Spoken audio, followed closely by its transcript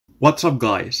What's up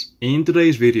guys? In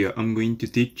today's video I'm going to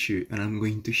teach you and I'm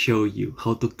going to show you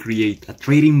how to create a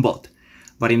trading bot.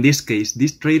 But in this case,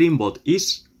 this trading bot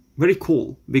is very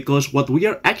cool because what we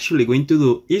are actually going to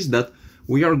do is that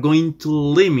we are going to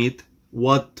limit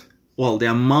the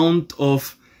amount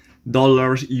of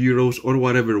dollars, euros or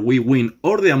whatever we win,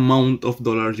 or the amount of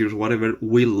dollars, euros, whatever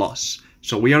we lose.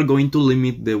 So we are going to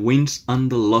limit the wins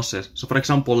and the losses. So for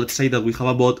example, let's say that we have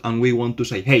a bot and we want to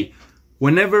say, hey,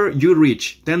 whenever you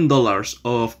reach $10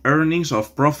 of earnings,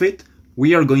 of profit,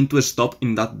 we are going to stop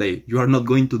in that day. You are not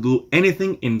going to do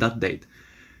anything in that date.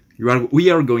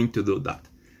 We are going to do that.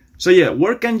 So yeah,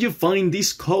 where can you find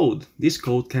this code? This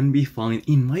code can be found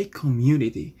in my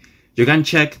community. You can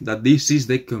check that this is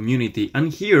the community,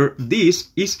 and here this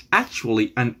is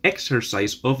actually an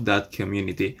exercise of that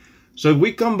community. So if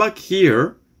we come back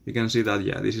here, you can see that,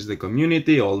 yeah, this is the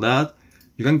community, all that.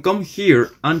 You can come here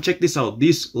and check this out.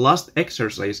 This last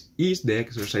exercise is the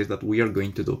exercise that we are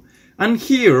going to do. And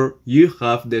here you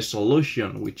have the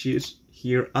solution, which is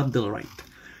here at the right.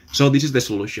 So this is the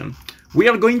solution. We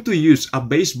are going to use a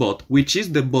base bot, which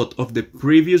is the bot of the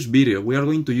previous video. We are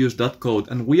going to use that code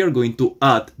and we are going to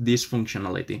add this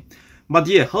functionality. But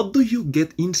yeah, how do you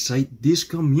get inside this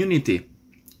community?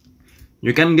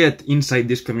 You can get inside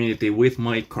this community with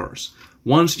my course.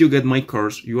 Once you get my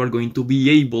course, you are going to be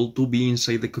able to be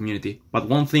inside the community. But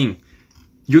one thing,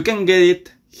 you can get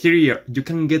it here, you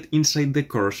can get inside the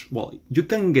course. Well, you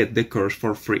can get the course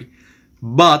for free.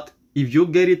 But if you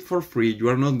get it for free, you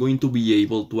are not going to be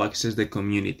able to access the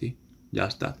community.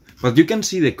 Just that. But you can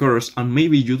see the course and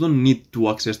maybe you don't need to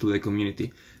access to the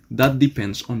community. That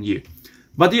depends on you.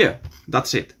 But yeah,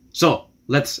 that's it. So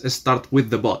let's start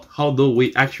with the bot. How do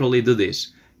we actually do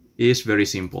this? It's very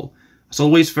simple. As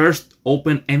always, first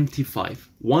open MT5.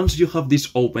 Once you have this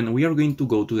open, we are going to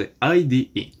go to the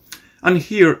IDE. And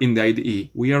here in the IDE,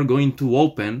 we are going to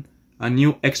open a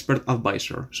new expert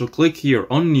advisor. So click here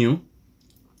on new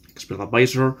expert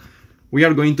advisor. We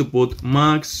are going to put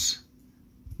max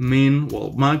win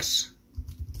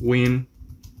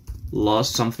loss,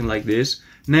 something like this.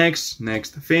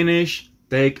 Next, finish,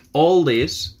 take all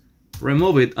this,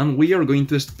 remove it, and we are going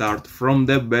to start from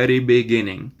the very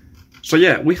beginning. So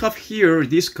yeah, we have here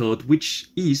this code,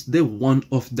 which is the one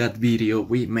of that video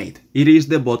we made. It is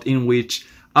the bot in which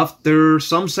after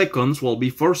some seconds, well,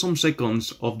 before some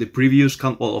seconds of the previous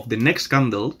candle, of the next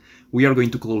candle, we are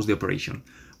going to close the operation.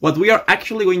 What we are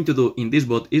actually going to do in this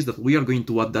bot is that we are going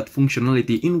to add that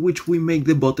functionality in which we make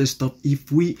the bot stop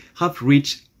if we have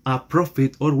reached a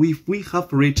profit or if we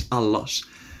have reached a loss.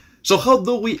 So how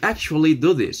do we actually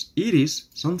do this? It is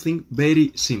something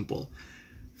very simple.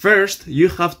 First, you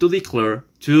have to declare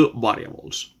two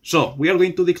variables. So we are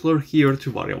going to declare here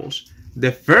two variables.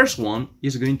 The first one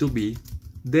is going to be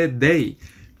the day.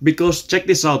 Because check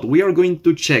this out, we are going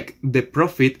to check the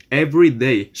profit every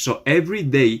day. So every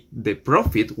day, the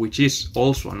profit, which is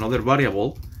also another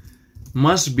variable,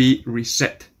 must be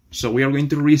reset. So we are going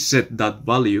to reset that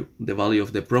value, the value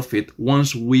of the profit,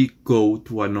 once we go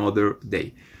to another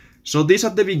day. So this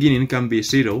at the beginning can be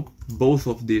 0, both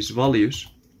of these values.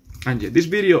 And yeah, this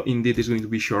video indeed is going to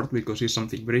be short because it's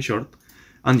something very short.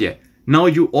 And yeah, now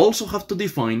you also have to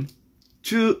define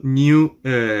two new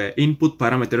input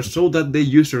parameters so that the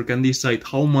user can decide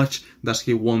how much does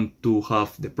he want to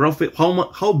have the profit,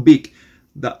 how big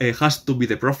has to be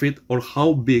the profit, or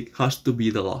how big has to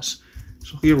be the loss.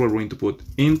 So here we're going to put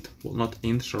int, well not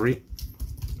int, sorry,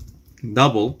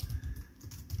 double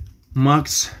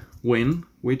max win,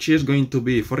 which is going to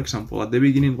be, for example, at the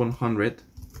beginning 100,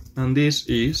 and this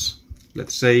is,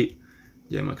 let's say,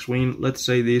 yeah, max win, let's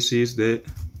say this is the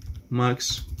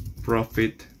max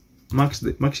profit,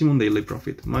 maximum daily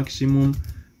profit, maximum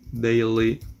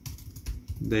daily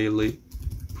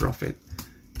profit.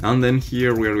 And then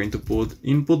here we are going to put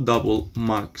input double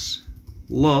max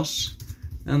loss,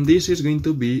 and this is going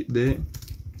to be the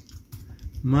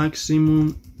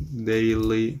maximum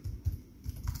daily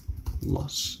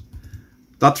loss.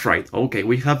 That's right. Okay,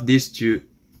 we have these two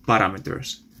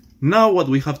parameters. Now what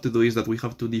we have to do is that we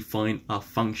have to define a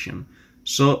function.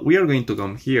 So we are going to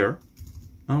come here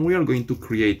and we are going to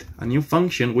create a new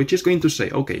function which is going to say,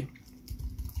 okay,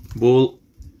 bool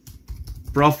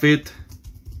profit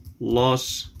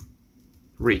loss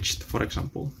reached, for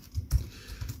example.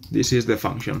 This is the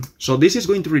function. So this is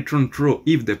going to return true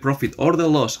if the profit or the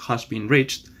loss has been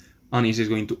reached, and it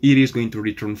is going to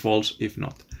return false if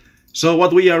not. So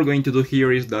what we are going to do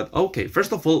here is that, okay,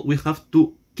 first of all, we have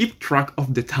to keep track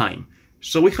of the time.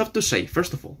 So we have to say,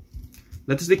 first of all,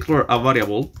 let's declare a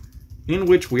variable in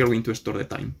which we are going to store the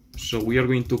time. So we are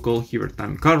going to call here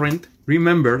time current.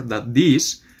 Remember that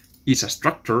this is a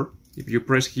structure if you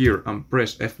press here and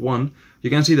press F1, you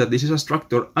can see that this is a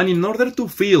structure, and in order to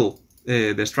fill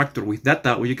the structure with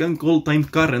data, you can call time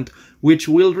current, which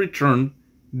will return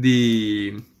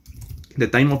the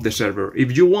time of the server.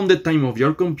 If you want the time of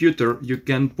your computer, you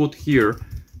can put here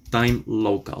time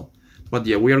local. But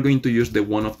yeah, we are going to use the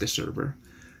one of the server.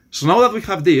 So now that we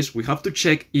have this, we have to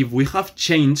check if we have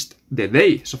changed the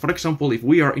day. So for example, if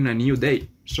we are in a new day,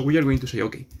 so we are going to say,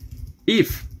 okay,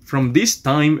 if from this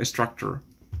time structure,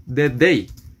 the day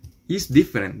is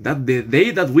different, that the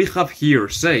day that we have here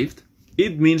saved,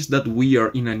 it means that we are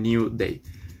in a new day.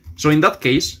 So in that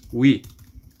case, we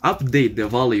update the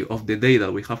value of the day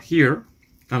that we have here,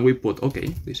 and we put, okay,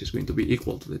 this is going to be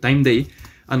equal to the time day,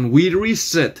 and we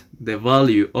reset the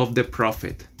value of the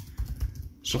profit.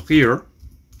 So here,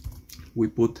 we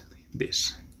put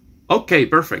this. Okay,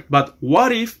 perfect. But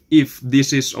what if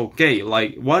this is okay?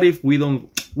 Like, what if we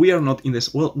are not in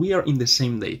this, well, we are in the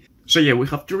same day. So yeah, we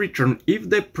have to return if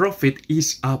the profit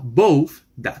is above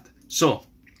that. So,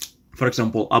 for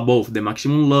example, above the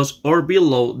maximum loss or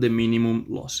below the minimum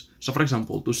loss. So for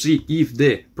example, to see if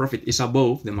the profit is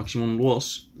above the maximum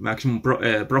loss,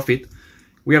 profit,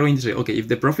 we are going to say, okay, if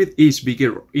the profit is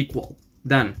bigger or equal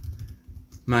than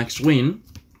max win,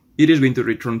 it is going to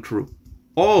return true.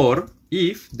 Or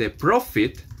if the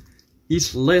profit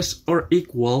is less or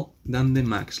equal than the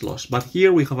max loss. But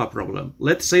here we have a problem.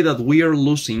 Let's say that we are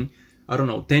losing, I don't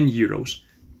know, 10 euros.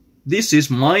 This is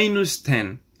minus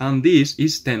 10 and this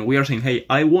is 10. We are saying, hey,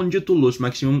 I want you to lose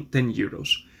maximum 10 euros.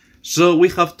 So we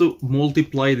have to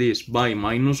multiply this by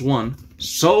minus 1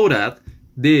 so that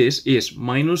this is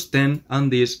minus 10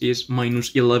 and this is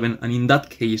minus 11. And in that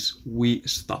case, we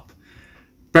stop.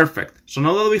 Perfect. So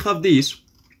now that we have this,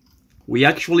 we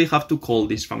actually have to call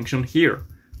this function here.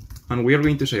 And we are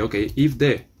going to say, okay, if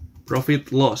the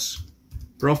profit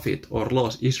or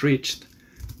loss is reached,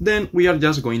 then we are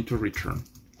just going to return.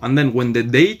 And then when the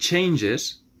day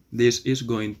changes, this is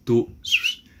going to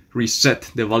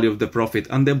reset the value of the profit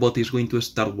and the bot is going to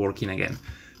start working again.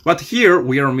 But here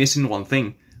we are missing one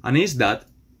thing, and is that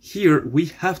here we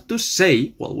have to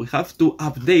say, well, we have to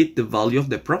update the value of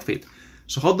the profit.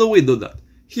 So how do we do that?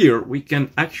 Here we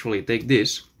can actually take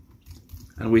this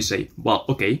and we say, well,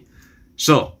 okay,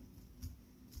 so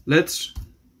let's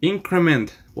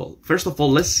increment, well, first of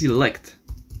all, let's select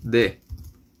the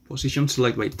position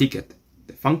select by ticket,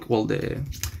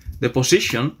 the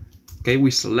position, okay, we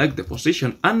select the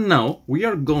position, and now we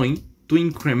are going to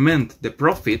increment the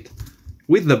profit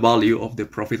with the value of the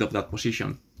profit of that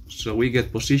position. So we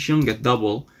get position, get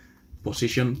double,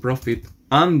 position, profit,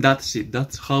 and that's it.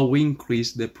 That's how we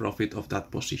increase the profit of that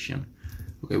position.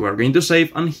 Okay, we are going to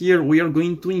save, and here we are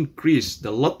going to increase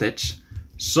the lottage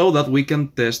so that we can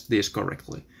test this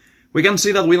correctly. We can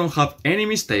see that we don't have any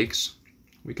mistakes.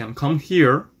 We can come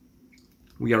here.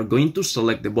 We are going to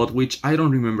select the bot, which I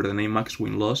don't remember the name, max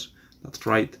win loss. That's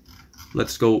right.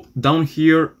 Let's go down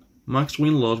here. Max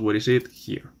win loss, where is it?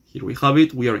 Here. Here we have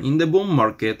it. We are in the boom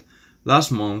market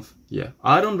last month. Yeah,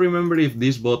 I don't remember if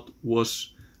this bot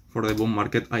was for the boom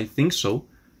market. I think so.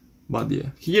 But yeah,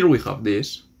 here we have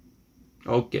this.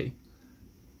 Okay.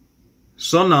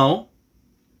 So now,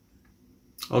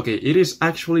 okay, it is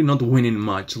actually not winning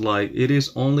much. Like, it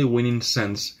is only winning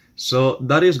cents. So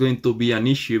that is going to be an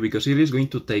issue because it is going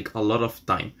to take a lot of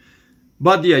time.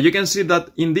 But yeah, you can see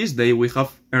that in this day we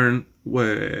have earned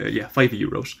 5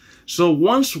 euros. So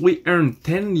once we earn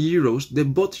 10 euros, the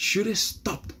bot should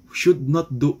stop, should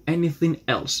not do anything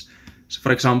else. So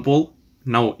for example,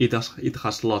 now it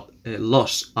has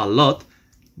lost a lot.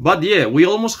 But yeah, we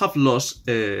almost have lost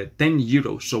 10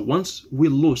 euros. So once we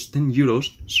lose 10 euros,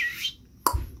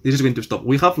 this is going to stop.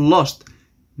 We have lost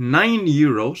 9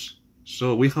 euros.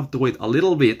 So we have to wait a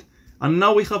little bit. And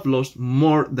now we have lost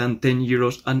more than 10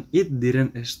 euros and it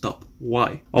didn't stop.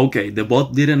 Why? Okay, the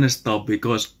bot didn't stop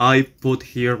because I put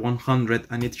here 100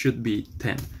 and it should be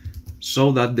 10.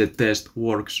 So that the test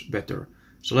works better.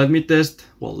 So let me test,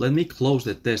 well, let me close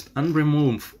the test and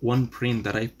remove one print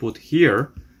that I put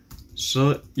here.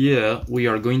 So yeah, we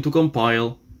are going to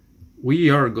compile. We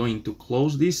are going to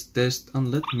close this test and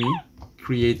let me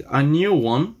create a new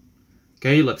one.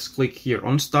 Okay, let's click here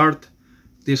on start.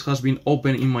 This has been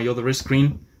open in my other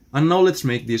screen. And now let's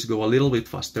make this go a little bit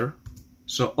faster.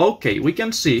 So, okay, we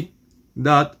can see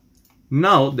that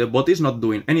now the bot is not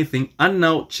doing anything. And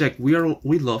now check, we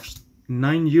lost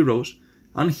 9 euros.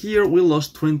 And here we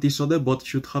lost 20, so the bot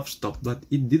should have stopped, but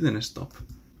it didn't stop.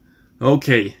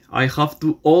 Okay, I have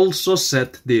to also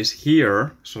set this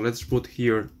here. So let's put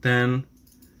here 10.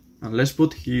 And let's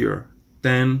put here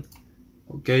 10.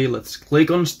 Okay, let's click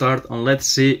on start and let's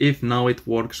see if now it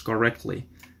works correctly.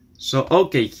 So,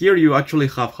 okay, here you actually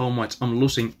have how much I'm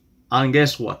losing And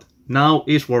guess what? Now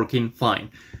it's working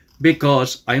fine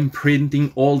because I'm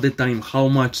printing all the time how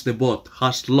much the bot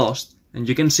has lost. And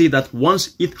you can see that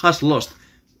once it has lost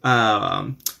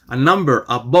a number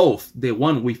above the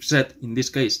one we've set, in this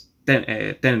case 10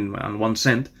 and 1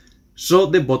 cent, so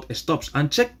the bot stops.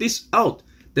 And check this out.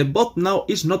 The bot now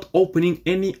is not opening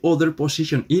any other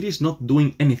position. It is not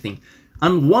doing anything.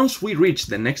 And once we reach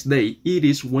the next day, it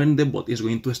is when the bot is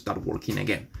going to start working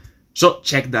again. So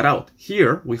check that out.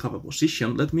 Here we have a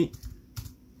position.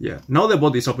 Now the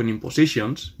bot is opening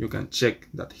positions. You can check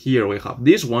that here we have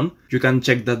this one. You can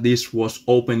check that this was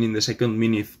open in the second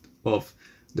minute of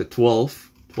the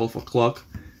 12 o'clock.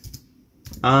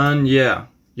 And yeah,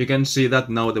 you can see that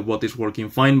now the bot is working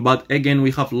fine. But again,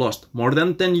 we have lost more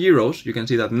than 10 euros. You can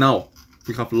see that now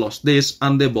we have lost this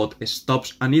and the bot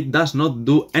stops and it does not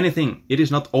do anything. It is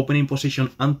not opening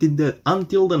position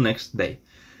until the next day.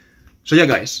 So yeah,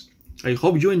 guys, I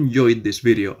hope you enjoyed this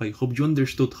video. I hope you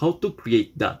understood how to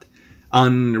create that.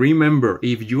 And remember,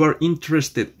 if you are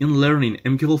interested in learning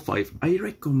MQL5, I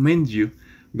recommend you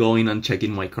going and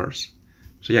checking my course.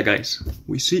 So yeah, guys,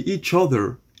 we see each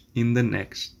other in the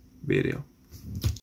next video.